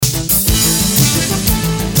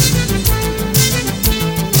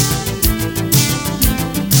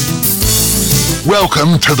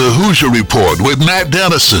Welcome to the Hoosier Report with Matt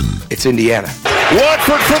Dennison. It's Indiana.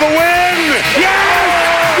 Watford for the win!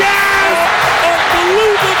 Yes! Yes!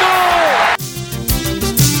 Unbelievable!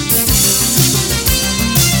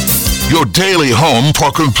 Your daily home for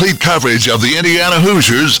complete coverage of the Indiana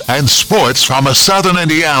Hoosiers and sports from a Southern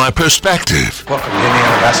Indiana perspective. Welcome to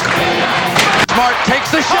Indiana basketball. Smart takes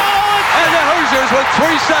the shot, and the Hoosiers with 3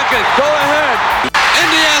 seconds go ahead.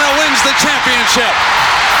 Indiana wins the championship.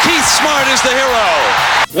 Keith Smart is the hero.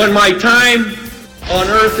 When my time on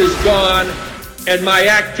earth is gone and my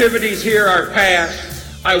activities here are past,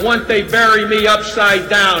 I want they bury me upside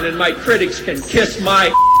down and my critics can kiss my...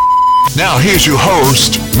 Now here's your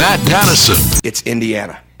host, Matt Dennison. It's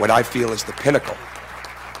Indiana, what I feel is the pinnacle,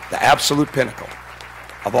 the absolute pinnacle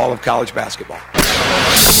of all of college basketball.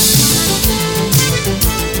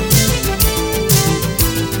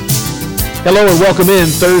 Hello and welcome in.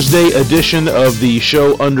 Thursday edition of the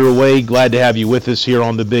show underway. Glad to have you with us here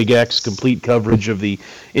on the Big X. Complete coverage of the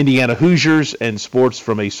Indiana Hoosiers and sports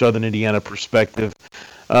from a Southern Indiana perspective.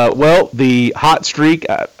 Well, the hot streak,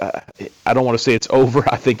 I don't want to say it's over.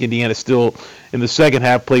 I think Indiana still, in the second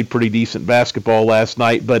half, played pretty decent basketball last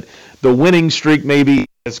night. But the winning streak maybe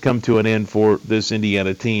has come to an end for this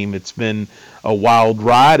Indiana team. It's been a wild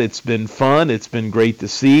ride. It's been fun. It's been great to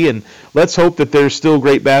see. And let's hope that there's still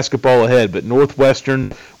great basketball ahead. But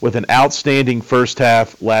Northwestern, with an outstanding first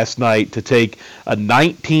half last night to take a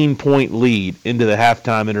 19-point lead into the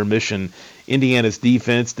halftime intermission, Indiana's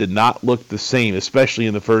defense did not look the same, especially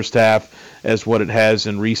in the first half, as what it has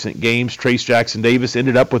in recent games. Trace Jackson-Davis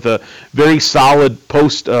ended up with a very solid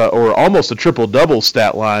post or almost a triple-double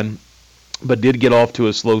stat line, but did get off to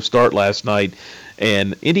a slow start last night.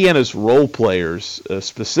 And Indiana's role players,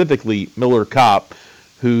 specifically Miller Kopp,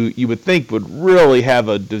 who you would think would really have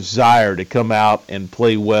a desire to come out and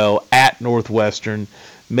play well at Northwestern,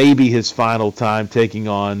 maybe his final time taking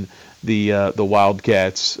on the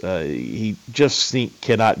Wildcats. He just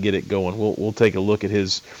cannot get it going. We'll take a look at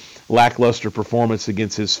his lackluster performance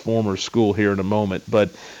against his former school here in a moment.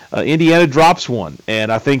 But Indiana drops one,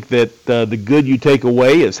 and I think that the good you take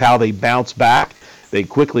away is how they bounce back. They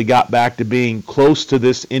quickly got back to being close to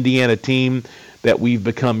this Indiana team that we've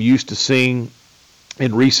become used to seeing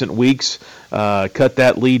in recent weeks. Cut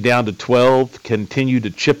that lead down to 12, continue to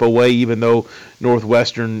chip away, even though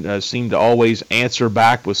Northwestern seemed to always answer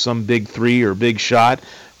back with some big three or big shot.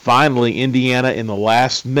 Finally, Indiana in the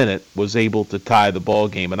last minute was able to tie the ball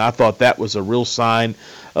game, and I thought that was a real sign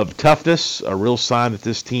of toughness, a real sign that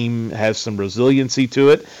this team has some resiliency to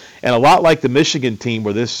it, and a lot like the Michigan team,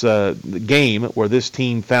 where this game, where this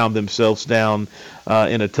team found themselves down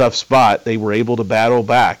in a tough spot, they were able to battle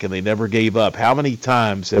back, and they never gave up. How many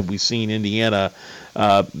times have we seen Indiana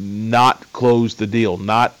not close the deal,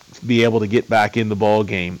 not be able to get back in the ball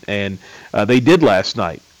game? And they did last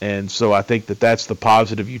night. And so I think that that's the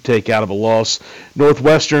positive you take out of a loss.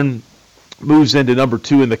 Northwestern moves into number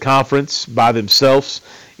 2 in the conference by themselves.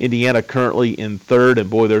 Indiana currently in third, and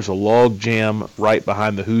boy, there's a log jam right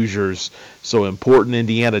behind the Hoosiers. So important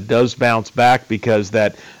Indiana does bounce back, because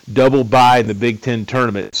that double bye in the Big Ten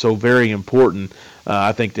tournament is so very important,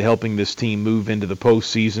 I think, to helping this team move into the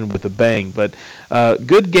postseason with a bang. But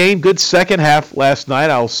good game, good second half last night,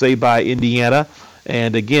 I'll say, by Indiana.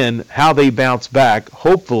 And again, how they bounce back,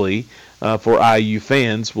 hopefully, for IU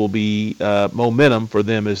fans, will be momentum for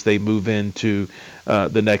them as they move into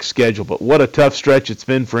the next schedule. But what a tough stretch it's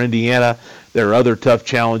been for Indiana. There are other tough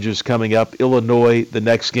challenges coming up. Illinois, the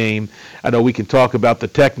next game. I know we can talk about the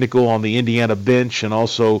technical on the Indiana bench, and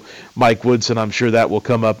also Mike Woodson. I'm sure that will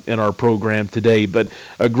come up in our program today. But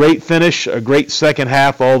a great finish, a great second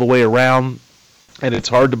half all the way around, and it's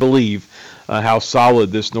hard to believe how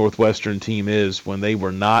solid this Northwestern team is when they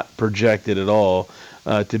were not projected at all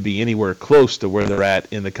to be anywhere close to where they're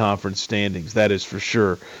at in the conference standings. That is for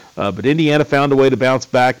sure. But Indiana found a way to bounce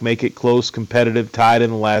back, make it close, competitive, tied in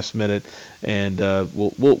the last minute, and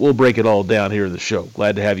we'll break it all down here in the show.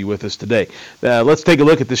 Glad to have you with us today. Let's take a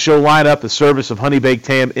look at the show lineup, the service of Honey Baked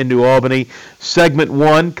Ham in New Albany. Segment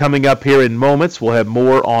 1 coming up here in moments. We'll have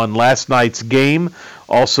more on last night's game.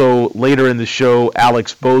 Also, later in the show,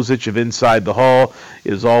 Alex Bozich of Inside the Hall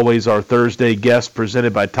is always our Thursday guest,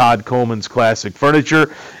 presented by Todd Coleman's Classic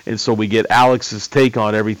Furniture. And so we get Alex's take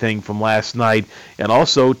on everything from last night. And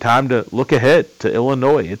also time to look ahead to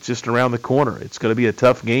Illinois. It's just around the corner. It's going to be a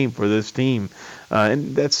tough game for this team.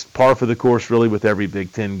 And that's par for the course, really, with every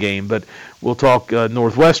Big Ten game. But we'll talk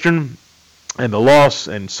Northwestern. and the loss,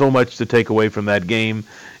 and so much to take away from that game.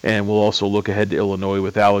 And we'll also look ahead to Illinois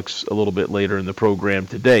with Alex a little bit later in the program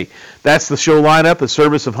today. That's the show lineup, the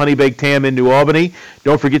service of Honey Baked Ham in New Albany.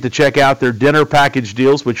 Don't forget to check out their dinner package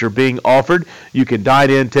deals, which are being offered. You can dine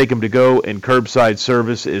in, take them to go, and curbside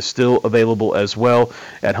service is still available as well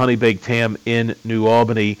at Honey Baked Ham in New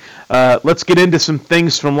Albany. Let's get into some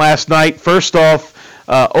things from last night. First off,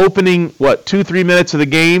 opening, 2-3 minutes of the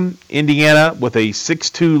game, Indiana with a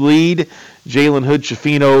 6-2 lead. Jalen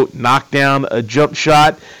Hood-Schifino knocked down a jump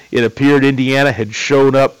shot. It appeared Indiana had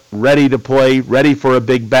shown up ready to play, ready for a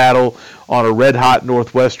big battle on a red-hot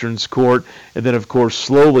Northwestern's court. And then, of course,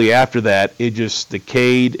 slowly after that, it just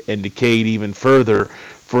decayed and decayed even further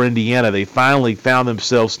for Indiana. They finally found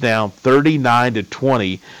themselves down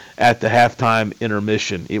 39-20 at the halftime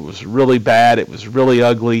intermission. It was really bad. It was really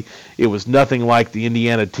ugly. It was nothing like the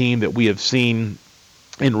Indiana team that we have seen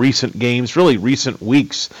in recent games, really recent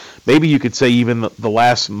weeks. Maybe you could say even the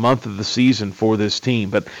last month of the season for this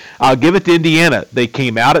team. But I'll give it to Indiana. They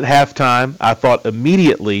came out at halftime. I thought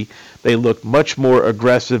immediately they looked much more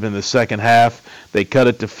aggressive in the second half. They cut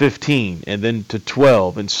it to 15 and then to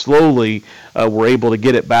 12, and slowly were able to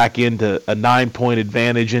get it back into a 9-point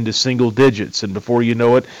advantage into single digits. And before you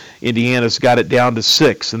know it, Indiana's got it down to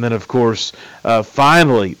 6. And then, of course,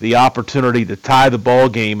 finally the opportunity to tie the ball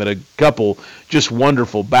game at a couple just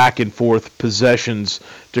wonderful back and forth possessions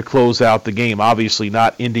to close out the game. Obviously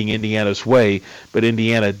not ending Indiana's way, but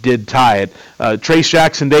Indiana did tie it. Trace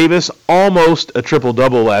Jackson-Davis, almost a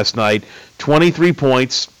triple-double last night, 23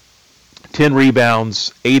 points, 10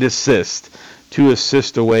 rebounds, 8 assists, 2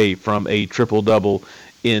 assists away from a triple-double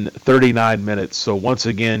in 39 minutes. So once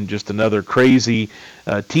again, just another crazy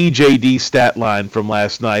TJD stat line from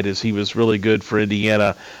last night, as he was really good for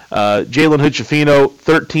Indiana. Jalen Hood-Schifino,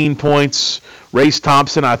 13 points. Race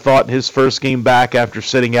Thompson, I thought his first game back after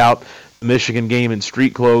sitting out the Michigan game in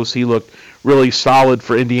street clothes, he looked really solid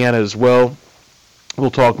for Indiana as well. We'll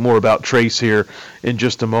talk more about Trace here in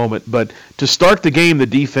just a moment. But to start the game, the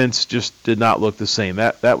defense just did not look the same.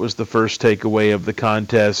 That was the first takeaway of the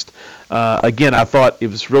contest. Again, I thought it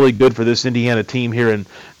was really good for this Indiana team here in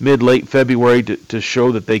mid-late February to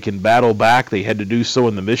show that they can battle back. They had to do so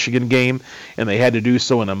in the Michigan game, and they had to do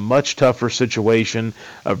so in a much tougher situation,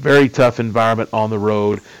 a very tough environment on the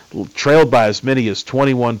road, trailed by as many as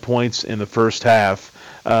 21 points in the first half.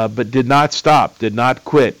 But did not stop, did not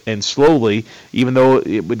quit, and slowly, even though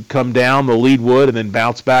it would come down, the lead would, and then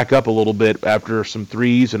bounce back up a little bit after some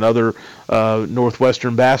threes and other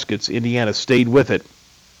Northwestern baskets, Indiana stayed with it,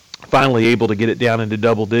 finally able to get it down into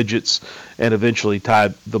double digits and eventually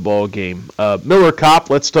tied the ball game. Miller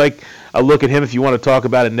Kopp, let's take a look at him if you want to talk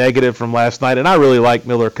about a negative from last night, and I really like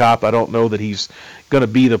Miller Kopp. I don't know that he's going to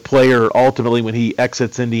be the player ultimately when he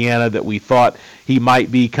exits Indiana that we thought he might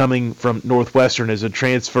be coming from Northwestern as a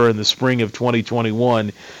transfer in the spring of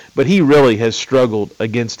 2021, but he really has struggled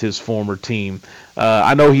against his former team.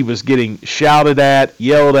 I know he was getting shouted at,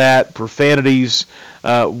 yelled at, profanities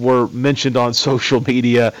were mentioned on social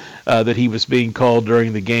media that he was being called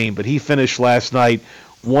during the game, but he finished last night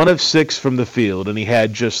 1 of 6 from the field, and he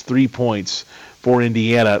had just 3 points for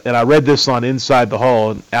Indiana. And I read this on Inside the Hall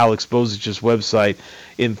on Alex Bozich's website.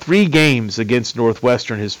 In 3 games against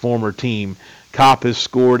Northwestern, his former team, Kopp has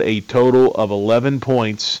scored a total of 11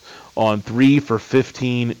 points on 3 for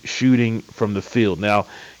 15 shooting from the field. Now,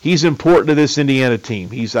 he's important to this Indiana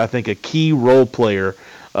team. He's, I think, a key role player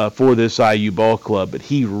for this IU ball club, but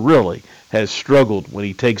he really has struggled when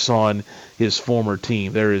he takes on his former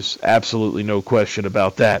team. There is absolutely no question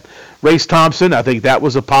about that. Race Thompson, I think that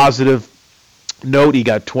was a positive note. He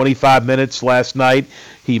got 25 minutes last night.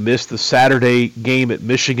 He missed the Saturday game at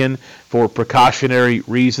Michigan for precautionary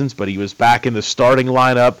reasons, but he was back in the starting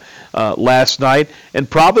lineup last night, and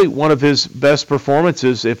probably one of his best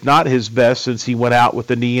performances, if not his best, since he went out with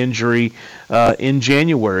the knee injury in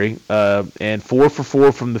January. And 4 for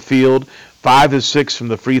 4 from the field, 5 of 6 from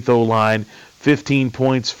the free throw line, 15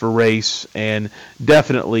 points for Race, and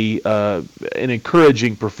definitely an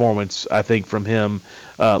encouraging performance, I think, from him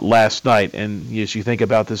last night. And as you think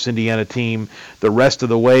about this Indiana team, the rest of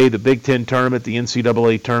the way, the Big Ten tournament, the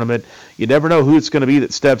NCAA tournament, you never know who it's going to be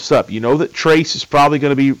that steps up. You know that Trace is probably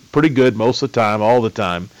going to be pretty good most of the time, all the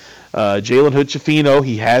time. Jalen Hood-Schifino,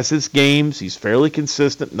 he has his games. He's fairly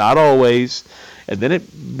consistent, not always. And then it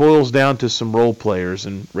boils down to some role players,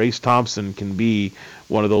 and Race Thompson can be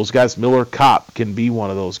one of those guys. Miller Kopp can be one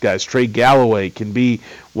of those guys. Trey Galloway can be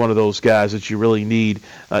one of those guys that you really need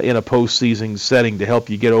in a postseason setting to help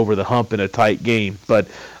you get over the hump in a tight game. But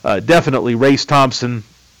definitely Race Thompson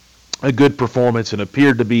a good performance and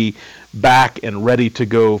appeared to be back and ready to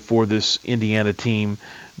go for this Indiana team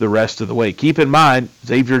the rest of the way. Keep in mind,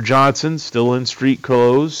 Xavier Johnson still in street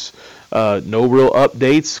clothes. No real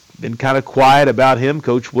updates. Been kind of quiet about him.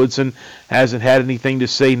 Coach Woodson hasn't had anything to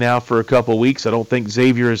say now for a couple weeks. I don't think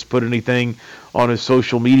Xavier has put anything on his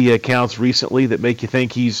social media accounts recently that make you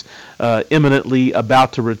think he's imminently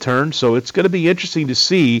about to return. So it's going to be interesting to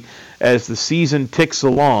see as the season ticks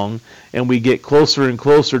along and we get closer and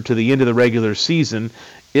closer to the end of the regular season,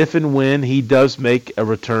 if and when he does make a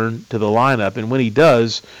return to the lineup. And when he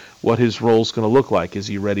does, what his role is going to look like. Is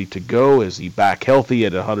he ready to go? Is he back healthy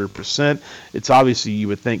at 100%? It's obviously, you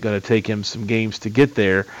would think, going to take him some games to get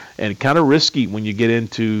there, and kind of risky when you get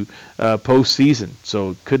into postseason.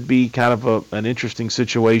 So it could be kind of an interesting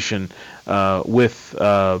situation with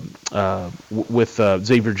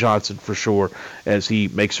Xavier Johnson for sure as he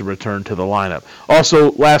makes a return to the lineup.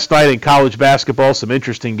 Also, last night in college basketball, some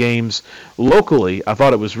interesting games locally. I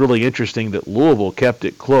thought it was really interesting that Louisville kept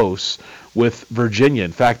it close with Virginia.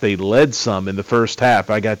 In fact, they led some in the first half.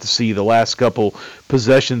 I got to see the last couple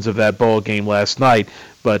possessions of that ball game last night,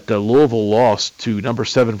 but Louisville lost to number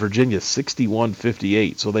 7 Virginia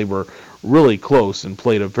 61-58. So they were really close and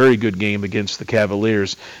played a very good game against the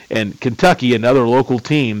Cavaliers. And Kentucky, another local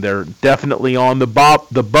team, they're definitely on the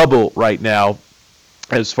bubble right now.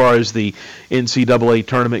 As far as the NCAA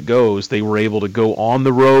tournament goes, they were able to go on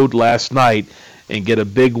the road last night and get a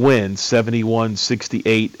big win,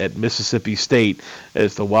 71-68 at Mississippi State,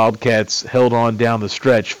 as the Wildcats held on down the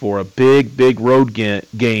stretch for a big road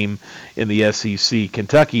game in the SEC.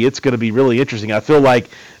 Kentucky, it's going to be really interesting. I feel like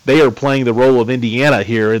they are playing the role of Indiana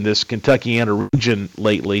here in this Kentuckiana region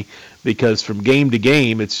lately, because from game to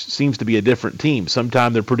game, it seems to be a different team.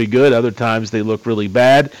 Sometimes they're pretty good, other times they look really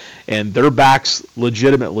bad, and their backs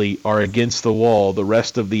legitimately are against the wall the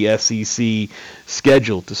rest of the SEC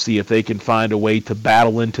schedule to see if they can find a way to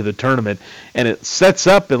battle into the tournament. And it sets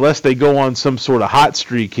up, unless they go on some sort of hot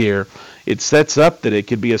streak here, it sets up that it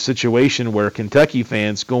could be a situation where Kentucky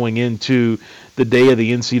fans going into the day of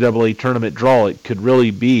the NCAA tournament draw, it could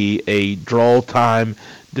really be a draw time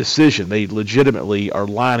decision. They legitimately are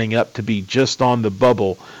lining up to be just on the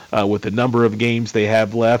bubble with the number of games they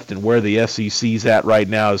have left and where the SEC's at right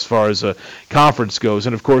now as far as a conference goes.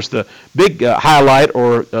 And of course, the big highlight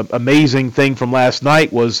or amazing thing from last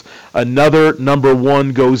night was another number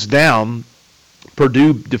one goes down.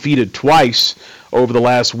 Purdue defeated twice over the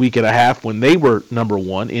last week and a half when they were number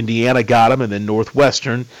one. Indiana got them, and then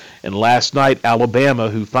Northwestern. And last night, Alabama,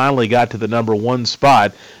 who finally got to the number one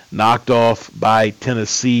spot, knocked off by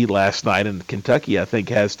Tennessee last night. And Kentucky, I think,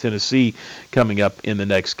 has Tennessee coming up in the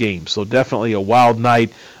next game. So definitely a wild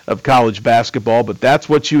night of college basketball, but that's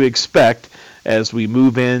what you expect as we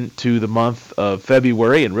move into the month of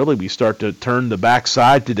February. And really, we start to turn the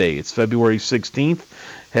backside today. It's February 16th.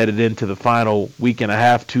 Headed into the final week and a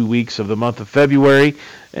half, 2 weeks of the month of February,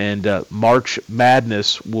 and March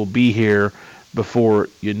Madness will be here before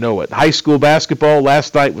you know it. High school basketball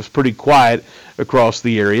last night was pretty quiet across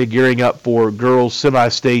the area, gearing up for girls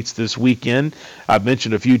semi-states this weekend. I've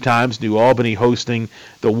mentioned a few times New Albany hosting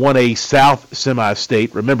the 1A South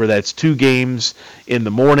semi-state. Remember, that's 2 games in the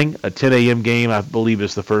morning. A 10 a.m. game, I believe,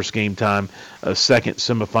 is the first game time. A second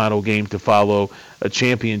semifinal game to follow, a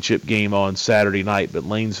championship game on Saturday night. But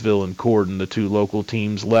Lanesville and Corden, the 2 local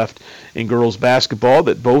teams left in girls basketball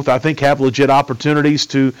that both, I think, have legit opportunities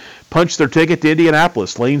to punch their ticket to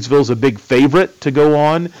Indianapolis. Lanesville's a big favorite to go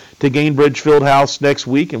on to Gainbridge Fieldhouse next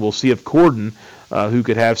week, and we'll see if Corden, who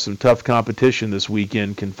could have some tough competition this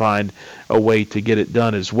weekend, can find a way to get it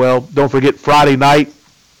done as well. Don't forget Friday night,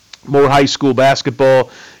 more high school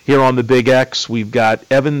basketball here on the Big X. We've got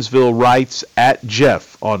Evansville Rights at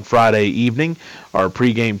Jeff on Friday evening. Our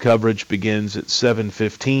pregame coverage begins at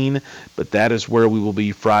 7:15, but that is where we will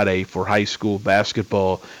be Friday for high school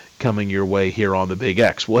basketball coming your way here on the Big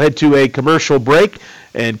X. We'll head to a commercial break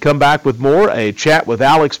and come back with more. A chat with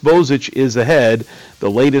Alex Bozich is ahead.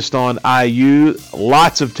 The latest on IU,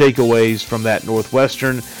 lots of takeaways from that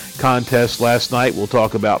Northwestern contest last night. We'll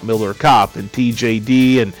talk about Miller Kopp and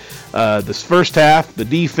TJD and this first half, the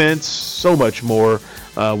defense, so much more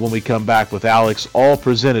when we come back with Alex, all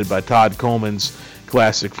presented by Todd Coleman's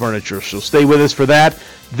Classic Furniture. So stay with us for that.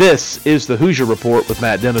 This is the Hoosier Report with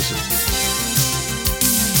Matt Dennison.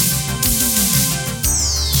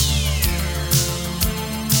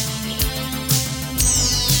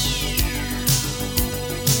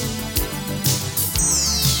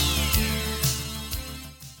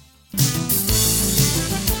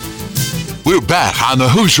 We're back on the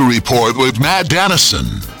Hoosier Report with Matt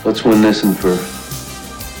Dennison. Let's win this one for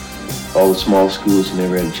all the small schools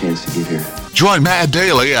never had a chance to get here. Join Matt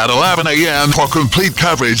Daly at 11 a.m. for complete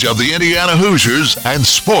coverage of the Indiana Hoosiers and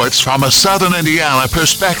sports from a Southern Indiana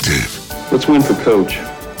perspective. Let's win for Coach,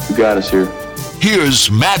 who got us here.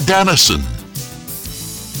 Here's Matt Dennison.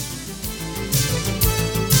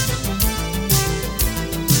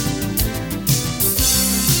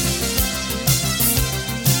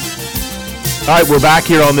 All right, we're back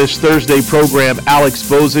here on this Thursday program. Alex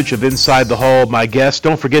Bozich of Inside the Hall, my guest.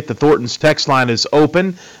 Don't forget the Thornton's text line is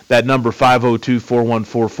open. That number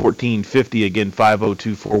 502-414-1450. Again,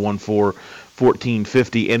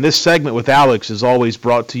 502-414-1450. And this segment with Alex is always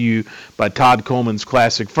brought to you by Todd Coleman's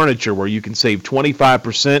Classic Furniture, where you can save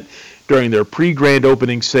 25% during their pre-grand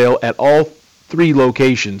opening sale at all 3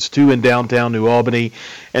 locations, 2 in downtown New Albany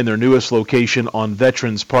and their newest location on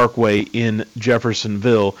Veterans Parkway in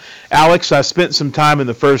Jeffersonville. Alex, I spent some time in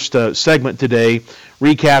the first segment today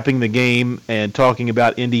recapping the game and talking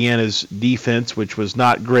about Indiana's defense, which was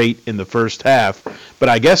not great in the first half. But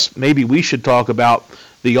I guess maybe we should talk about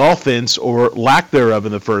the offense or lack thereof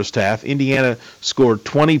in the first half. Indiana scored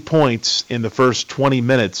 20 points in the first 20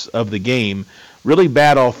 minutes of the game. Really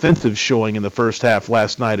bad offensive showing in the first half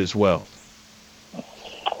last night as well.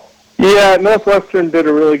 Yeah, Northwestern did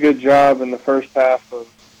a really good job in the first half of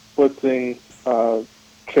blitzing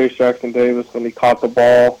Chase Jackson-Davis when he caught the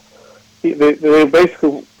ball. They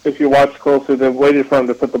basically, if you watch closely, they waited for him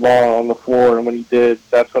to put the ball on the floor, and when he did,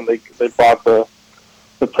 that's when they brought the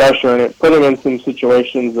pressure, and it put him in some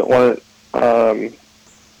situations that weren't all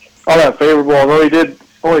that favorable, although he did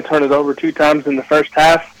only turn it over 2 times in the first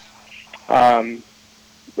half.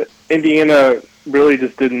 But Indiana really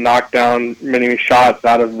just didn't knock down many shots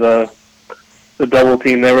out of the double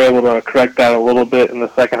team. They were able to correct that a little bit in the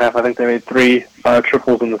second half. I think they made 3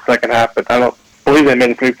 triples in the second half, but I don't believe they made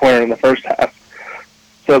a 3-pointer in the first half.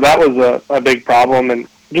 So that was a big problem. And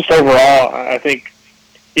just overall, I think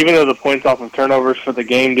even though the points off of turnovers for the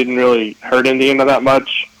game didn't really hurt Indiana that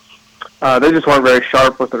much, they just weren't very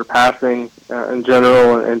sharp with their passing in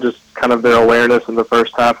general and just kind of their awareness in the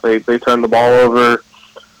first half. They turned the ball over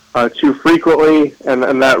too frequently,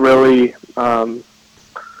 and that really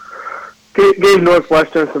gave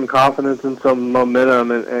Northwestern some confidence and some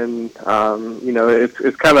momentum. And you know,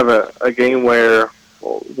 it's kind of a game where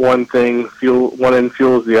one end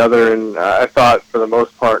fuels the other. And I thought for the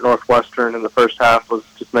most part, Northwestern in the first half was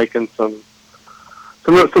just making some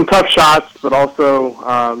tough shots, but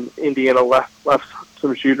also Indiana left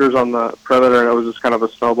some shooters on the perimeter, and it was just kind of a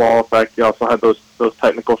snowball effect. You also had those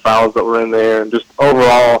technical fouls that were in there, and just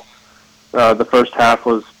overall, the first half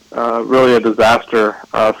was really a disaster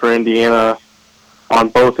for Indiana on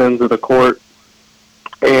both ends of the court.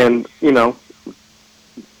 And, you know,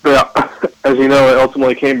 as you know, it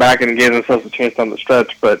ultimately came back and gave themselves a chance on the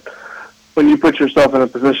stretch. But when you put yourself in a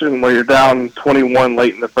position where you're down 21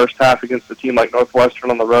 late in the first half against a team like Northwestern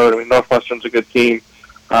on the road, I mean, Northwestern's a good team.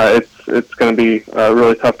 It's going to be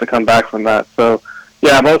really tough to come back from that. So,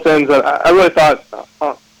 yeah, both ends. I really thought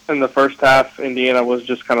in the first half Indiana was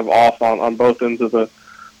just kind of off on both ends of the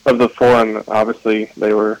floor, and obviously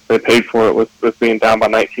they paid for it with being down by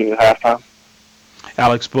 19 at halftime.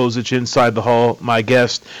 Alex Bozich, Inside the Hall, my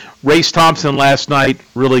guest. Race Thompson last night,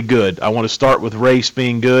 really good. I want to start with Race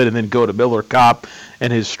being good and then go to Miller Kopp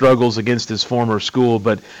and his struggles against his former school.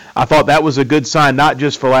 But I thought that was a good sign, not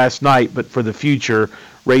just for last night, but for the future.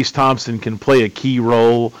 Race Thompson can play a key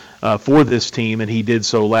role for this team, and he did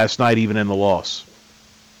so last night, even in the loss.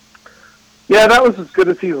 Yeah, that was as good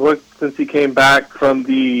as he's looked since he came back from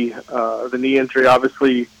the knee injury.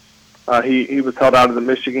 Obviously, he was held out of the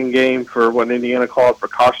Michigan game for what Indiana called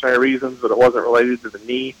precautionary reasons, but it wasn't related to the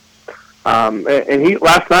knee. And he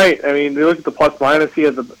last night, I mean, you look at the plus minus, he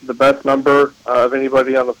had the best number of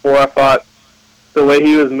anybody on the floor. I thought the way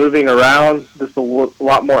he was moving around, just a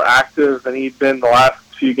lot more active than he'd been the last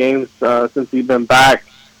few games since he'd been back.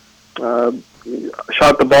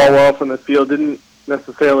 Shot the ball well from the field, didn't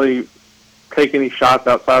necessarily take any shots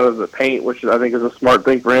outside of the paint, which I think is a smart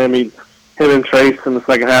thing for him. Him and Trace in the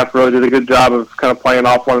second half really did a good job of kind of playing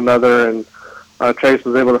off one another, and Trace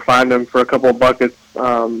was able to find him for a couple of buckets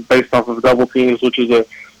based off of double teams, which is a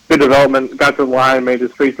good development. Got to the line, made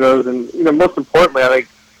his free throws, and most importantly, I think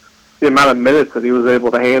the amount of minutes that he was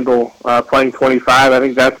able to handle playing 25. I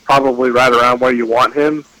think that's probably right around where you want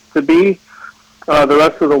him to be the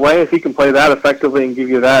rest of the way. If he can play that effectively and give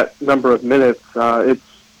you that number of minutes, it's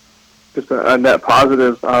just a net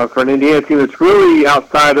positive for an Indiana team that's really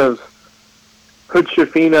outside of Hood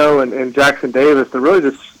Schifino and Jackson Davis. They're really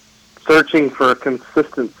just searching for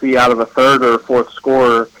consistency out of a third or fourth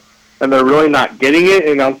scorer, and they're really not getting it.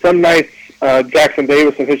 And on some nights, Jackson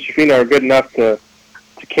Davis and Hood Schifino are good enough to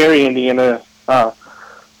carry Indiana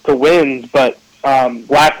to wins, but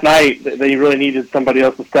last night they really needed somebody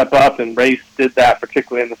else to step up, and Race did that,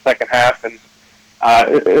 particularly in the second half, and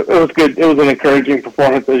it was good. It was an encouraging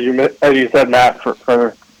performance, as you said, Matt,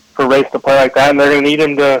 for Race to play like that, and they're going to need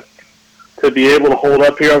him to be able to hold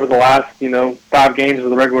up here over the last 5 games of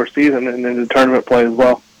the regular season and then the tournament play as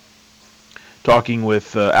well. Talking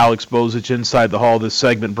with Alex Bozich inside the hall. This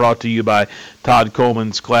segment brought to you by Todd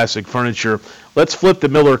Coleman's Classic Furniture. Let's flip to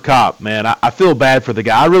Miller Kopp, man. I feel bad for the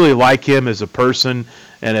guy. I really like him as a person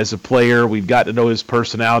and as a player. We've got to know his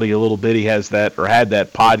personality a little bit. He has that, or had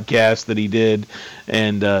that podcast that he did,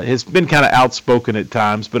 and has been kind of outspoken at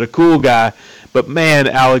times, but a cool guy. But, man,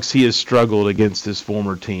 Alex, he has struggled against his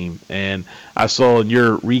former team. And I saw in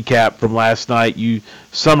your recap from last night, you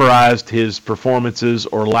summarized his performances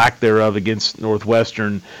or lack thereof against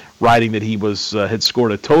Northwestern, writing that he had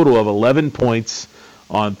scored a total of 11 points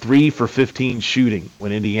on 3 for 15 shooting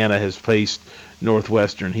when Indiana has faced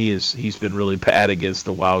Northwestern. He's been really bad against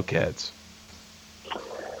the Wildcats.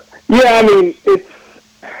 Yeah, I mean, it's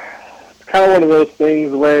kind of one of those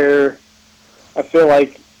things where I feel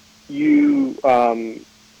like he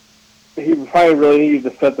probably really needed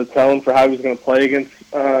to set the tone for how he was going to play against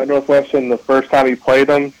Northwestern the first time he played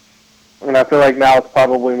them. And I feel like now it's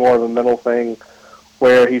probably more of a mental thing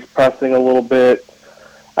where he's pressing a little bit.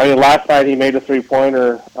 I mean, last night he made a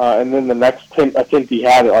three-pointer, and then the next attempt he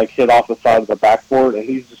had, it hit off the side of the backboard, and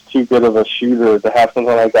he's just too good of a shooter to have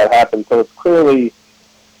something like that happen. So it's clearly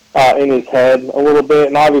in his head a little bit,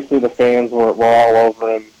 and obviously the fans were all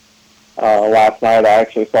over him last night. I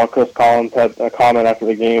actually saw Chris Collins had a comment after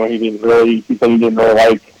the game where he said he didn't really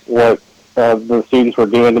like what the students were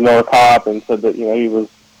doing to Miller Kopp, and said that he was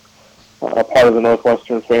a part of the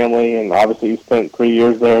Northwestern family, and obviously he spent 3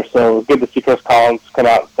 years there, so it was good to see Chris Collins come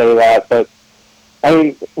out and say that. But, I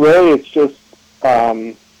mean, really it's just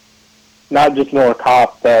not just Miller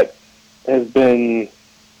Kopp that has been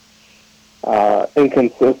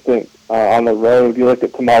inconsistent on the road. You look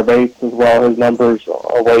at Tamar Bates as well, his numbers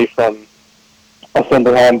away from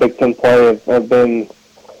Assembly Hall and Big Ten play have been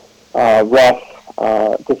rough,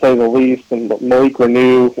 to say the least. And Malik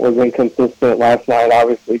Renew was inconsistent last night.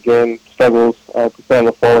 Obviously, again, struggles to stay on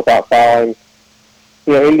the floor without fouling.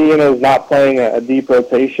 Indiana is not playing a deep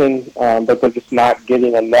rotation, but they're just not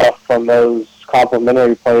getting enough from those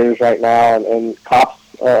complementary players right now, and Kopp's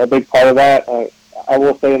a big part of that. I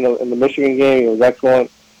will say in the Michigan game, he was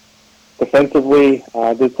excellent defensively,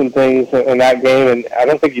 did some things in that game, and I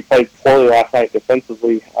don't think he played poorly last night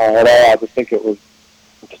defensively at all. I just think it was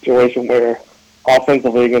a situation where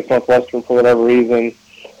offensively against Northwestern, for whatever reason,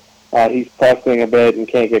 he's pressing a bit and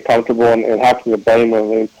can't get comfortable, and how can you blame him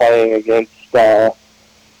when playing against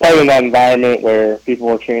playing in that environment where people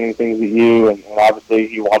are chanting things at you, and obviously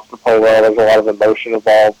he wants to play well. There's a lot of emotion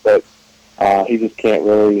involved, but he just can't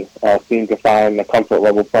really seem to find a comfort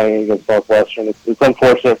level playing against Northwestern. It's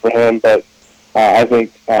unfortunate for him, but I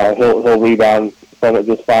think he'll rebound from it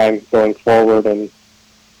just fine going forward, and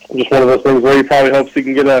just one of those things where he probably hopes he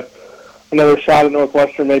can get another shot at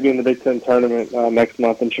Northwestern, maybe in the Big Ten tournament next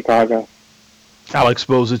month in Chicago. Alex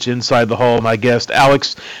Bozich inside the hall, my guest.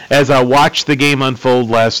 Alex, as I watched the game unfold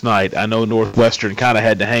last night, I know Northwestern kind of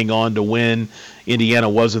had to hang on to win. Indiana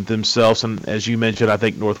wasn't themselves, and as you mentioned, I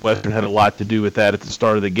think Northwestern had a lot to do with that at the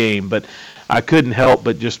start of the game. But I couldn't help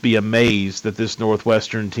but just be amazed that this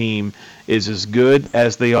Northwestern team is as good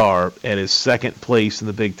as they are and is second place in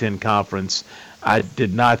the Big Ten Conference. I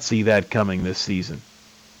did not see that coming this season.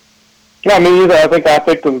 Yeah, me either. I think I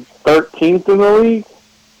picked them 13th in the league,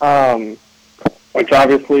 which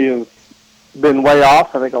obviously has been way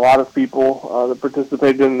off. I think a lot of people that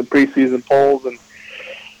participated in the preseason polls and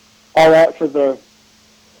all that for the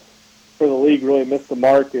league really missed the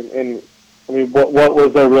mark. And I mean, what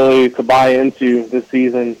was there really to buy into this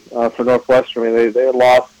season for Northwestern? I mean, they had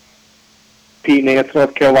lost Pete Nance,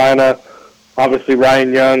 North Carolina. Obviously,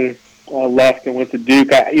 Ryan Young left and went to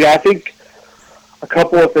Duke. I think a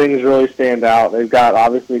couple of things really stand out. They've got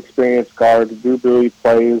obviously experienced guards. Drew Bowie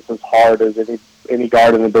plays as hard as any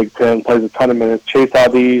guard in the Big Ten, plays a ton of minutes. Chase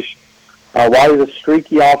Aldige, while he's a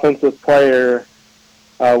streaky offensive player,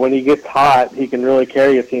 when he gets hot, he can really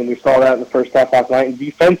carry a team. We saw that in the first half last night. And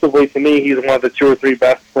defensively, to me, he's one of the 2 or 3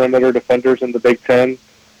 best perimeter defenders in the Big Ten.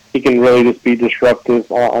 He can really just be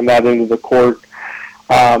disruptive on that end of the court.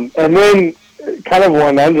 And then kind of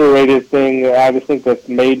one underrated thing that I just think that's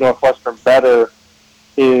made Northwestern better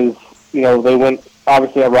is, they went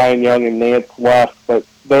obviously at Ryan Young and Nance left, but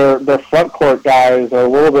their front court guys are a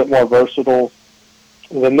little bit more versatile.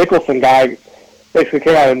 The Nicholson guy basically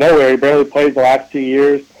came out of nowhere. He barely played the last 2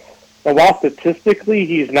 years. And while statistically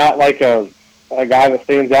he's not like a a guy that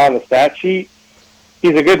stands out on the stat sheet.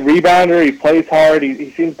 He's a good rebounder. He plays hard.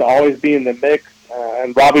 He seems to always be in the mix.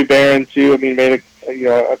 And Robbie Barron too. I mean, made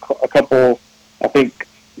a couple, I think,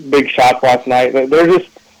 big shots last night. They're just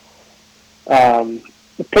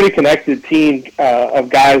a pretty connected team of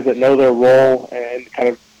guys that know their role and kind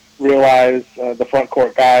of realize the front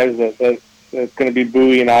court guys that it's going to be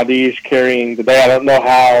Bowie and Adish carrying the day. I don't know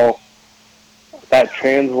how that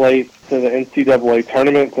translates to the NCAA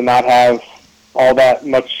tournament to not have all that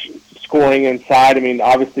much scoring inside. I mean,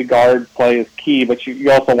 obviously guard play is key, but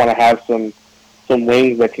you also want to have some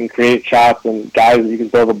wings that can create shots and guys that you can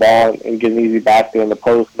throw the ball and get an easy basket in the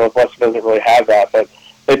post. Northwestern doesn't really have that, but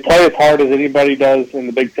they play as hard as anybody does in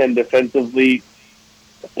the Big Ten defensively,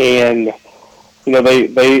 and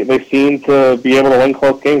they seem to be able to win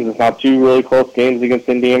close games. It's not two really close games against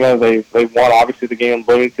Indiana. They won obviously the game in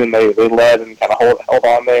Bloomington. They led and kind of held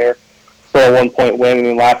on there for a 1-point win, and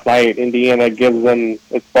then last night Indiana gives them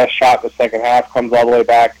its best shot in the second half, comes all the way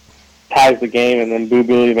back, ties the game, and then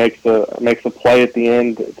Bowie makes a play at the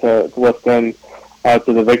end to lift them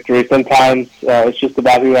to the victory. Sometimes it's just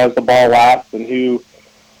about who has the ball last and who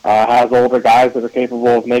has older guys that are capable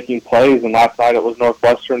of making plays. And last night it was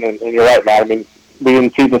Northwestern, and you're right, Matt. I mean, we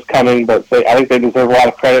didn't see this coming, but I think they deserve a lot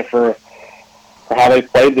of credit for how they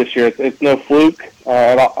played this year. It's no fluke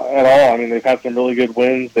at all. I mean, they've had some really good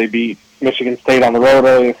wins. They beat Michigan State on the road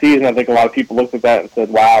early in the season. I think a lot of people looked at that and said,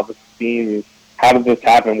 wow, this team, how did this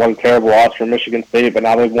happen? What a terrible loss for Michigan State, but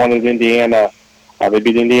now they've won at Indiana. They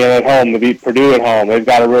beat Indiana at home. They beat Purdue at home. They've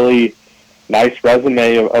got a really nice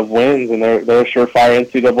resume of wins, and they're a surefire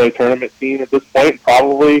NCAA tournament team at this point,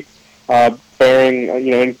 probably barring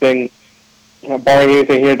anything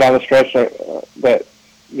here down the stretch that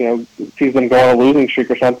sees them go on a losing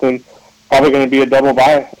streak or something. Probably going to be a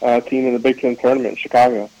double-bye team in the Big Ten tournament in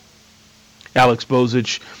Chicago. Alex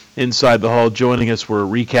Bozich inside the hall joining us. We're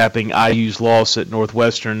recapping IU's loss at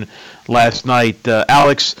Northwestern last night.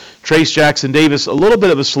 Alex, Trace Jackson Davis, a little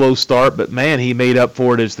bit of a slow start, but man, he made up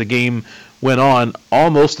for it as the game went on.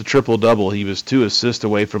 Almost a triple-double. He was 2 assists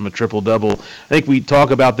away from a triple-double. I think we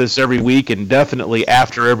talk about this every week and definitely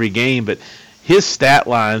after every game, but his stat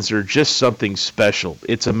lines are just something special.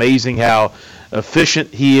 It's amazing how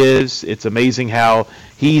efficient he is. It's amazing how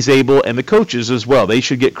he's able, and the coaches as well, they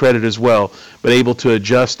should get credit as well, but able to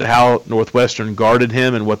adjust to how Northwestern guarded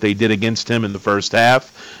him and what they did against him in the first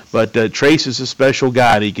half. But Trace is a special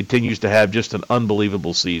guy, and he continues to have just an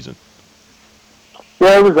unbelievable season.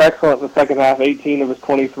 Yeah, it was excellent in the second half. 18 of his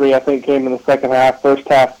 23, I think, came in the second half. First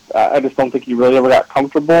half, I just don't think he really ever got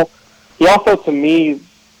comfortable. He also, to me,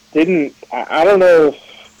 I don't know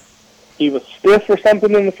if he was stiff or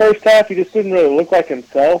something in the first half. He just didn't really look like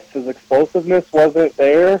himself. His explosiveness wasn't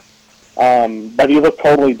there, but he looked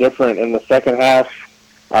totally different in the second half.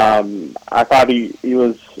 I thought he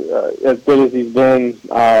was as good as he's been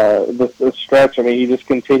this stretch. I mean, he just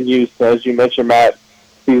continues to, as you mentioned, Matt,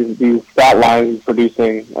 these stat lines he's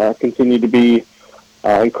producing continue to be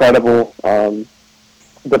incredible.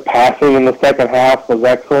 The passing in the second half was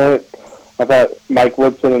excellent. I thought Mike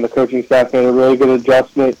Woodson and the coaching staff made a really good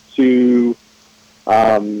adjustment to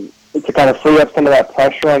kind of free up some of that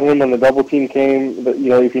pressure on him when the double team came. But,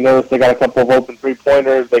 if you notice, they got a couple of open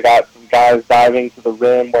three-pointers. They got some guys diving to the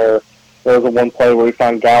rim where there was a one play where he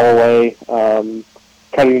found Galloway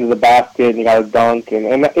cutting into the basket and he got a dunk. And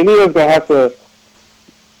Indiana's going to have to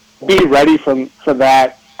be ready for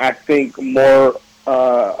that, I think, more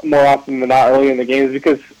often than not early in the games,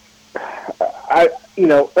 because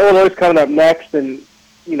Illinois is coming up next, and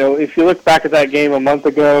if you look back at that game a month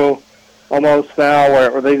ago, almost now,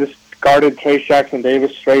 where they just guarded Trace Jackson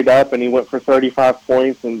Davis straight up, and he went for 35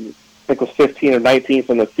 points, and I think it was 15 or 19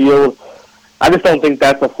 from the field. I just don't think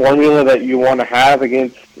that's a formula that you want to have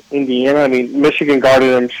against Indiana. I mean, Michigan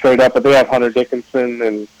guarded him straight up, but they have Hunter Dickinson,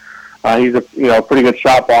 and he's a pretty good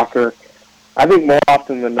shot blocker. I think more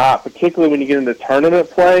often than not, particularly when you get into tournament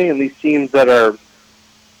play and these teams that are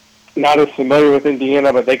not as familiar with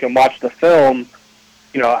Indiana, but they can watch the film,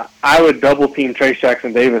 I would double team Trace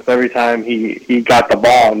Jackson Davis every time he got the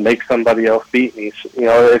ball and make somebody else beat me.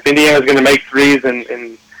 If Indiana's going to make threes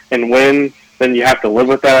and win, then you have to live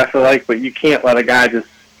with that, I feel like, but you can't let a guy just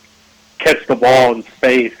catch the ball in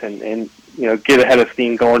space and get ahead of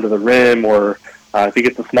steam going to the rim, or if he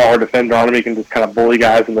gets a smaller defender on him, he can just kind of bully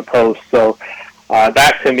guys in the post. So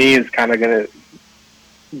that, to me, is kind of going to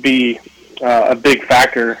be a big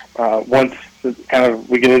factor once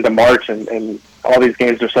we get into March and all these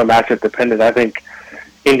games are so matchup dependent. I think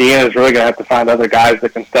Indiana's really going to have to find other guys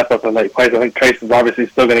that can step up and make plays. I think Trace is obviously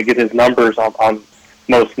still going to get his numbers on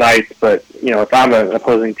most nights, but if I'm an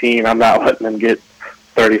opposing team, I'm not letting them get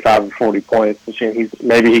 35 or 40 points.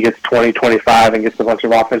 Maybe he gets 20, 25 and gets a bunch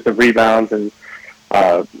of offensive rebounds and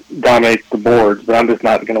dominates the boards, but I'm just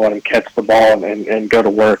not going to let him catch the ball and go to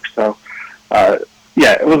work. So,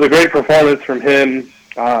 it was a great performance from him.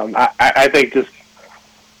 I think just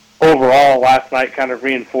overall last night kind of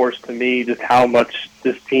reinforced to me just how much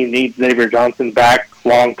this team needs Xavier Johnson back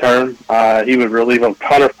long term. He would relieve a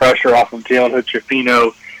ton of pressure off of Jalen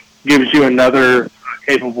Hood-Schifino, gives you another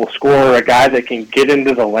capable scorer, a guy that can get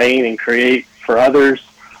into the lane and create for others.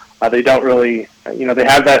 They don't really, they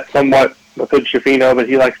have that somewhat with Hood-Schifino, but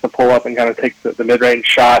he likes to pull up and kind of take the mid-range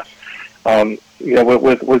shot.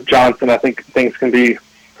 With Johnson, I think things can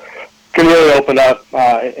really open up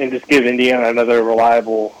and just give Indiana another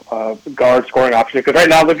reliable guard scoring option. Because right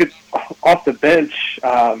now, look at off the bench,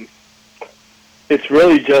 it's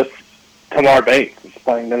really just Tamar Bates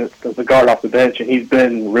playing minutes as a guard off the bench, and he's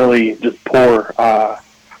been really just poor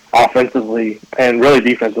offensively and really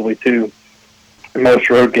defensively too in most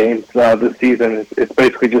road games this season. It's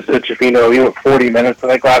basically just Schifino. He went 40 minutes, I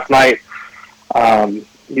think, last night.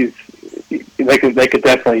 They could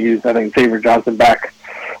definitely use, I think, Xavier Johnson back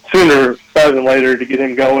sooner rather than later to get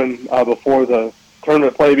him going before the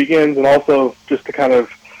tournament play begins, and also just to kind of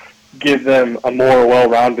give them a more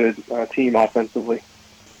well-rounded team offensively.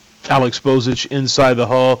 Alex Bozich inside the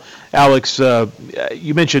hall. Alex,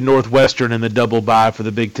 you mentioned Northwestern in the double bye for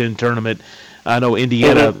the Big Ten tournament. I know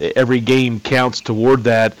Indiana, every game counts toward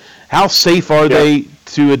that. How safe are they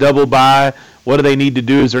to a double bye? What do they need to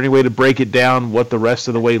do? Is there any way to break it down, what the rest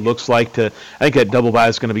of the way looks like? I think that double bye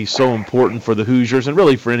is going to be so important for the Hoosiers and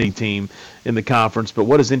really for any team in the conference. But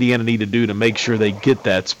what does Indiana need to do to make sure they get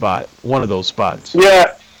that spot, one of those spots?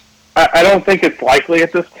 Yeah, I don't think it's likely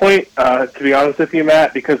at this point, to be honest with you,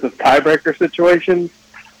 Matt, because of tiebreaker situations.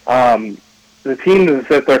 The teams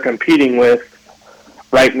that they're competing with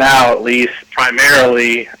right now, at least,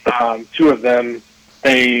 primarily, two of them,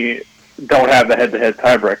 they don't have the head-to-head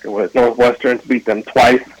tiebreaker with. Northwestern's beat them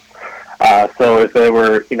twice. So if they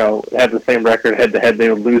were, had the same record head-to-head, they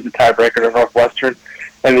would lose the tiebreaker to Northwestern.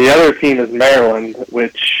 And the other team is Maryland,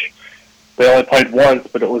 which they only played once,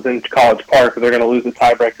 but it was in College Park, so they're going to lose the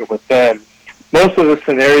tiebreaker with them. Most of the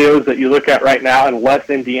scenarios that you look at right now, unless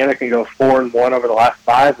Indiana can go 4-1 over the last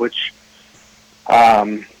 5, which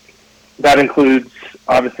that includes,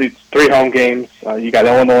 obviously, 3 home games. You got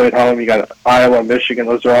Illinois at home, you got Iowa and Michigan.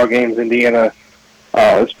 Those are all games Indiana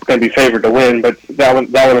is going to be favored to win, but that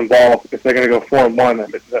would involve, if they're going to go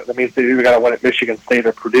 4-1, that means they either got to win at Michigan State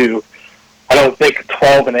or Purdue. I don't think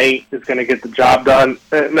 12-8 is going to get the job done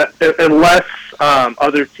unless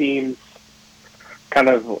other teams kind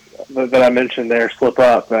of that I mentioned there slip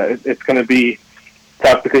up. It's going to be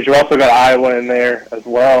tough because you also got Iowa in there as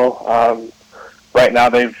well. Right now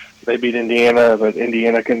they beat Indiana, but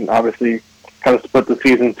Indiana can obviously kind of split the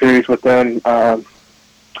season series with them. By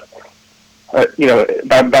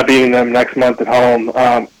beating them next month at home.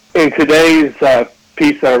 In today's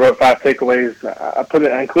piece that I wrote, 5 takeaways,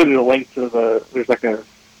 I included a link to there's like a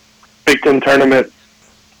Big Ten tournament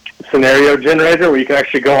scenario generator where you can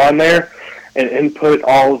actually go on there and input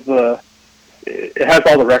it has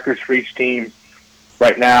all the records for each team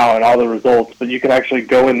right now and all the results, but you can actually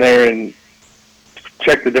go in there and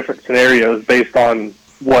check the different scenarios based on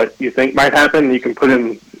what you think might happen. You can put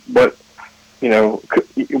in what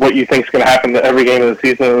you think is going to happen to every game of the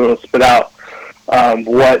season. It'll spit out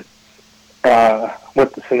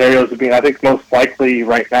what the scenarios would be. And I think most likely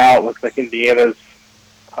right now it looks like Indiana's,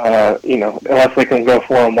 unless they can go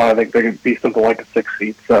 4-1, I think they could be something like a 6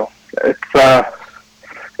 seed. So it's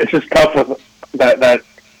just tough with that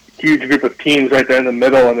huge group of teams right there in the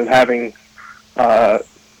middle, and then having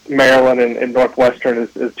Maryland and Northwestern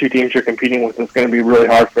as 2 teams you're competing with. It's going to be really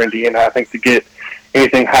hard for Indiana, I think, to get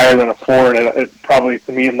anything higher than a 4, and it probably,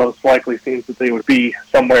 to me, most likely seems that they would be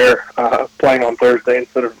somewhere playing on Thursday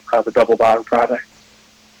instead of the double bye on Friday.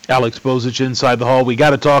 Alex Bozich inside the hall. We got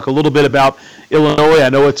to talk a little bit about Illinois. I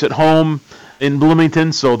know it's at home in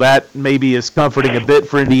Bloomington, so that maybe is comforting a bit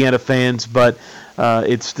for Indiana fans, but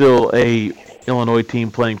it's still a Illinois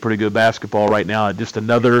team playing pretty good basketball right now. Just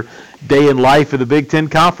another day in life of the Big Ten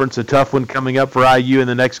Conference, a tough one coming up for IU in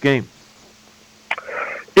the next game.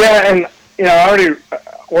 Yeah, and I already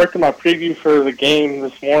worked on my preview for the game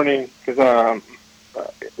this morning because a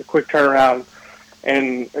quick turnaround,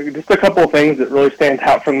 and just a couple of things that really stand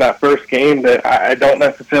out from that first game that I don't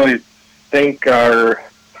necessarily think are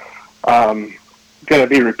going to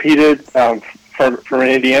be repeated from an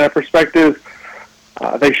Indiana perspective.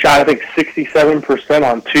 They shot, I think, 67%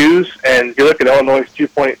 on twos, and if you look at Illinois'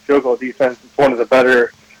 2-point field goal defense, it's one of the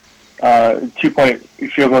better 2-point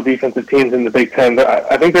field goal defensive teams in the Big Ten.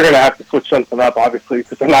 I think they're going to have to switch something up, obviously,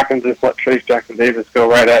 because they're not going to just let Trace Jackson Davis go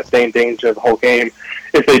right at Dane Danger the whole game.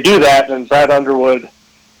 If they do that, then Brad Underwood,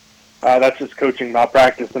 that's just coaching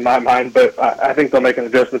malpractice in my mind, but I think they'll make an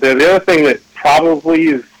adjustment there. The other thing that probably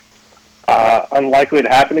is unlikely to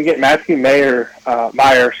happen again, Matthew Meyer,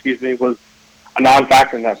 was a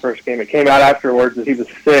non-factor in that first game. It came out afterwards that he was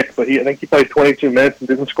sick, but I think he played 22 minutes and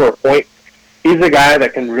didn't score a point. He's a guy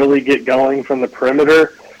that can really get going from the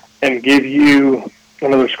perimeter and give you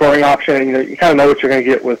another scoring option. You kind of know what you're going to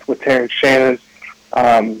get with Terrence Shannon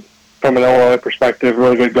from an Illinois perspective,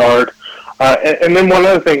 really good guard. And then one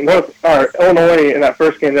other thing, Illinois in that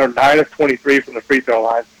first game, they were 9 of 23 from the free throw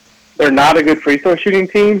line. They're not a good free throw shooting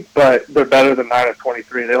team, but they're better than 9 of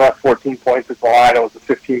 23. They left 14 points at the line. It was a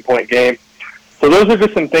 15-point game. So those are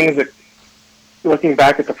just some things that, looking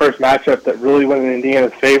back at the first matchup, that really went in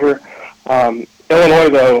Indiana's favor. Illinois,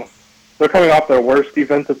 though, they're coming off their worst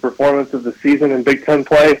defensive performance of the season in Big Ten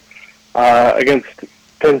play against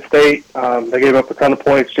Penn State. They gave up a ton of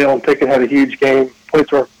points. Jalen Pickett had a huge game. Points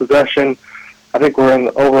per possession, I think we're in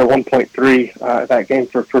over 1.3 that game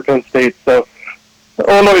for Penn State. So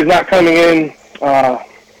Illinois is not coming in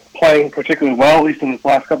playing particularly well, at least in the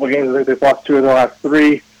last couple of games. I think they've lost 2 of their last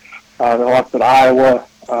 3. They lost at Iowa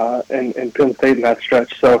and Penn State in that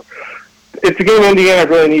stretch. So it's a game Indiana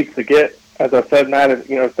really needs to get. As I said, Matt,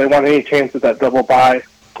 if they want any chance at that double bye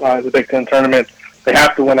in the Big Ten tournament, they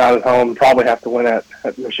have to win out at home, probably have to win at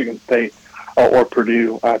Michigan State or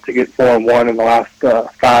Purdue to get 4-1 in the last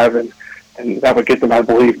 5, and that would get them, I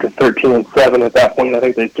believe, to 13-7 at that point. I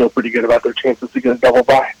think they'd feel pretty good about their chances to get a double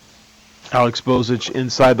bye. Alex Bozich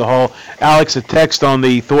inside the hall. Alex, a text on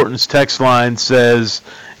the Thornton's text line says,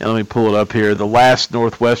 and let me pull it up here, the last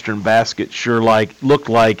Northwestern basket looked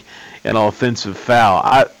like an offensive foul.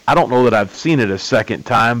 I don't know that I've seen it a second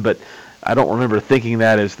time, but I don't remember thinking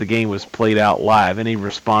that as the game was played out live. Any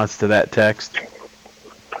response to that text?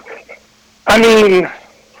 I mean,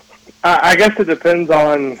 I guess it depends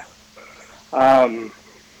on,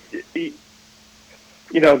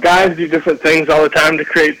 guys do different things all the time to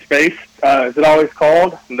create space. Is it always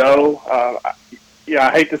called? No.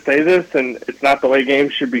 I hate to say this, and it's not the way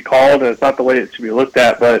games should be called, and it's not the way it should be looked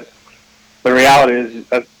at, but the reality is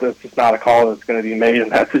that's just not a call that's going to be made in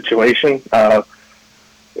that situation.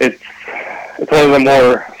 It's one of the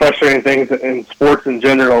more frustrating things in sports in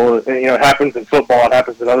general. It happens in football. It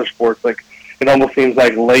happens in other sports. Like, it almost seems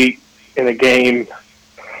like late in a game,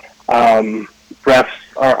 refs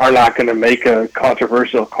are not going to make a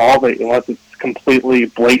controversial call unless it's completely,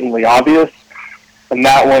 blatantly obvious. And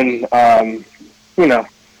that one, I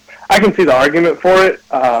can see the argument for it.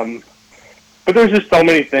 But there's just so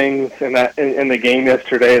many things in the game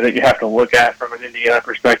yesterday that you have to look at from an Indiana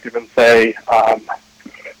perspective and say,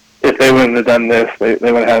 if they wouldn't have done this,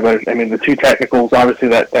 they would have had the 2 technicals, obviously,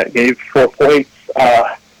 that gave 4 points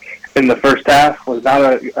in the first half was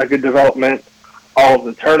not a good development. All of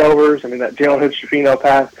the turnovers, that Jalen Hood-Schifino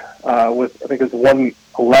pass with, I think it was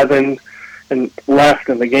 1:11 and left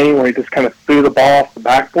in the game where he just kind of threw the ball off the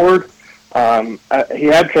backboard. He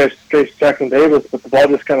had Trace Jackson Davis, but the ball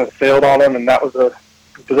just kind of sailed on him, and that was a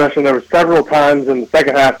possession. There were several times in the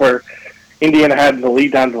second half where Indiana had the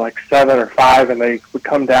lead down to like 7 or 5, and they would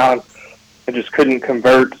come down and just couldn't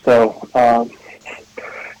convert. So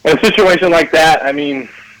in a situation like that,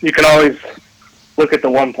 you can always look at the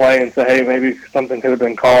one play and say, hey, maybe something could have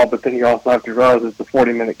been called, but then you also have to realize it's a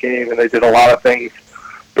 40-minute game, and they did a lot of things,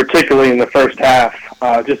 particularly in the first half,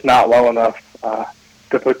 just not well enough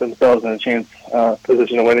to put themselves in a chance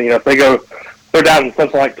position to win. If they're down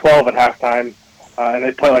something like 12 at halftime, and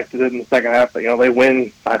they play like they did in the second half, they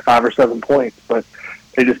win by 5 or 7 points. But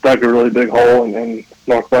they just dug a really big hole, and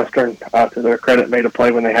Northwestern, to their credit, made a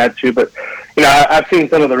play when they had to. But I've seen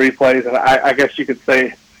some of the replays, and I guess you could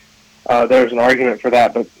say there's an argument for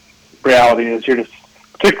that. But reality is, you're just,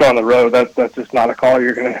 particularly on the road, that's just not a call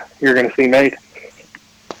you're gonna see made.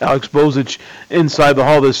 Alex Bozich inside the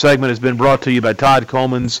hall. This segment has been brought to you by Todd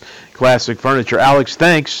Coleman's Classic Furniture. Alex,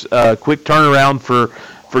 thanks. Quick turnaround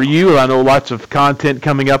for you. I know lots of content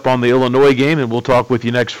coming up on the Illinois game, and we'll talk with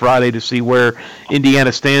you next Friday to see where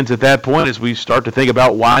Indiana stands at that point as we start to think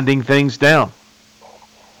about winding things down.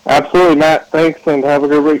 Absolutely, Matt. Thanks, and have a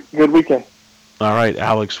good weekend. All right,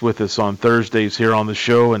 Alex with us on Thursdays here on the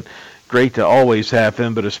show, and great to always have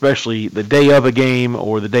him, but especially the day of a game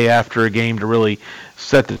or the day after a game to really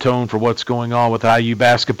set the tone for what's going on with IU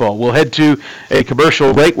basketball. We'll head to a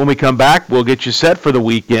commercial break. When we come back, we'll get you set for the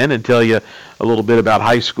weekend and tell you a little bit about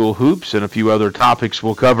high school hoops and a few other topics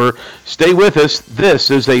we'll cover. Stay with us.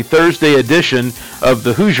 This is a Thursday edition of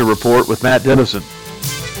the Hoosier Report with Matt Dennison.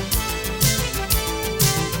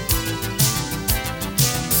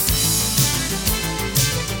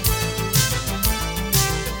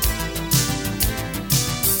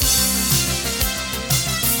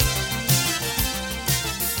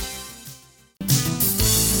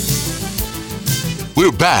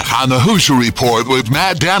 We're back on the Hoosier Report with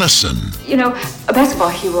Matt Dennison. You know, a basketball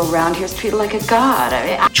hero around here is treated like a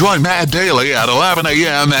god. Join Matt daily at 11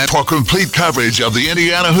 a.m. for complete coverage of the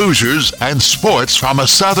Indiana Hoosiers and sports from a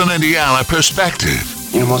Southern Indiana perspective.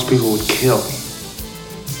 You know, most people would kill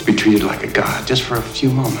to be treated like a god just for a few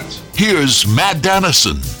moments. Here's Matt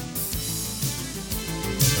Dennison.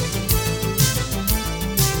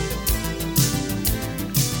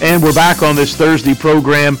 And we're back on this Thursday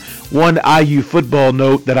program. One IU football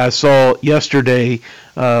note that I saw yesterday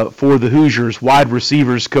for the Hoosiers, wide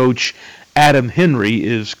receivers coach Adam Henry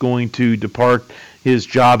is going to depart his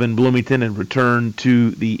job in Bloomington and return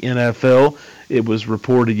to the NFL. It was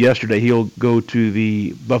reported yesterday he'll go to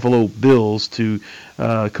the Buffalo Bills to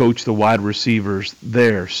coach the wide receivers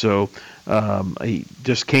there. So he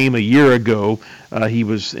just came a year ago. He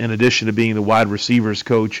was, in addition to being the wide receivers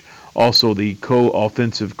coach, also the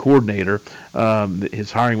co-offensive coordinator. His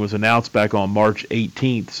hiring was announced back on March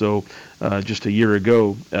 18th, so just a year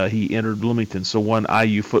ago he entered Bloomington. So one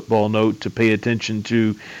IU football note to pay attention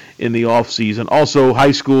to in the offseason. Also,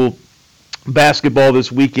 high school basketball this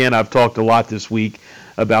weekend. I've talked a lot this week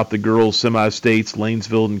about the girls' semi-states,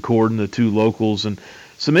 Lanesville and Corden, the two locals, and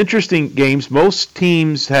some interesting games. Most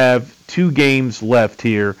teams have 2 games left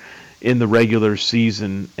here in the regular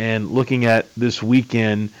season, and looking at this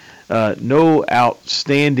weekend, no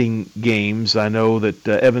outstanding games. I know that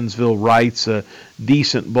Evansville Wright's a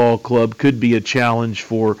decent ball club, could be a challenge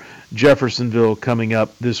for Jeffersonville coming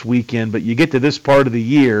up this weekend, but you get to this part of the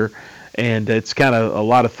year, and it's kind of a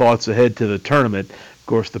lot of thoughts ahead to the tournament. Of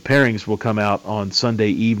course, the pairings will come out on Sunday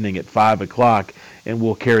evening at 5 o'clock, and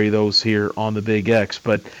we'll carry those here on the Big X.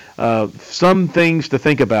 But some things to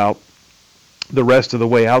think about the rest of the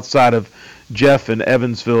way outside of Jeff and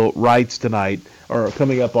Evansville Wrights tonight, or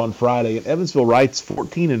coming up on Friday. And Evansville Wrights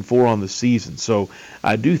 14-4 on the season, so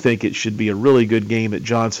I do think it should be a really good game at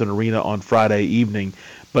Johnson Arena on Friday evening.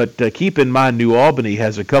 But keep in mind, New Albany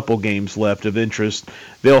has a couple games left of interest.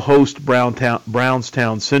 They'll host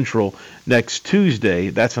Brownstown Central next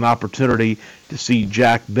Tuesday. That's an opportunity to see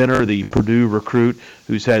Jack Benner, the Purdue recruit,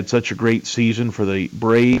 who's had such a great season for the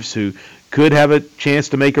Braves, who could have a chance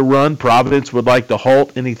to make a run. Providence would like to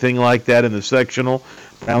halt anything like that in the sectional.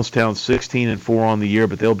 Brownstown 16-4 on the year,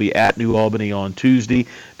 but they'll be at New Albany on Tuesday.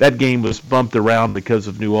 That game was bumped around because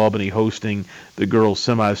of New Albany hosting the girls'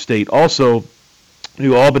 semi-state. Also,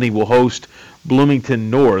 New Albany will host Bloomington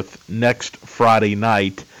North next Friday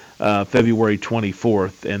night, February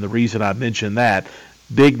 24th. And the reason I mention that,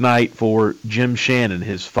 big night for Jim Shannon,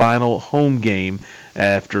 his final home game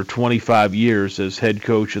after 25 years as head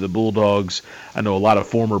coach of the Bulldogs. I know a lot of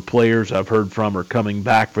former players I've heard from are coming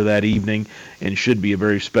back for that evening, and should be a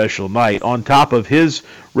very special night. On top of his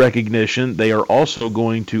recognition, they are also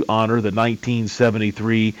going to honor the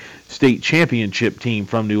 1973 state championship team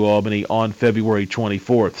from New Albany on February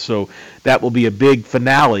 24th. So that will be a big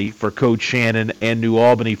finale for Coach Shannon and New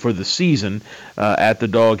Albany for the season at the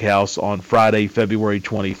Doghouse on Friday, February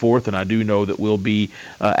 24th. And I do know that we'll be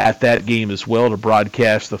at that game as well to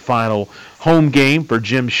broadcast the final home game for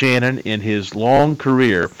Jim Shannon in his long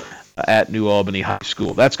career at New Albany High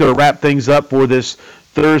School. That's going to wrap things up for this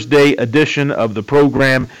Thursday edition of the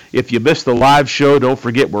program. If you missed the live show, don't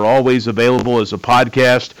forget we're always available as a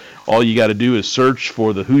podcast. All you got to do is search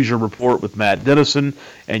for the Hoosier Report with Matt Dennison,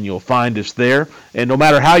 and you'll find us there. And no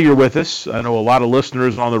matter how you're with us, I know a lot of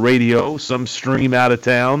listeners on the radio, some stream out of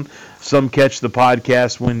town, some catch the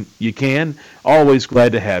podcast when you can. Always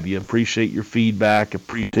glad to have you. Appreciate your feedback,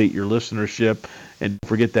 appreciate your listenership. And don't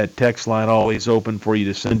forget that text line always open for you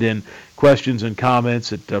to send in questions and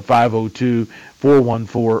comments at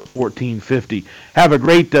 502-414-1450. Have a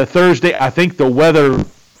great Thursday. I think the weather,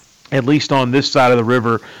 at least on this side of the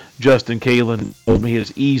river, Justin Kalen told me,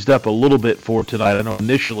 has eased up a little bit for tonight. I know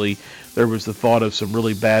initially there was the thought of some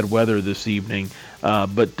really bad weather this evening.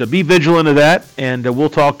 But be vigilant of that, and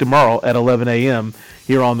we'll talk tomorrow at 11 a.m.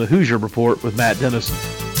 here on the Hoosier Report with Matt Dennison.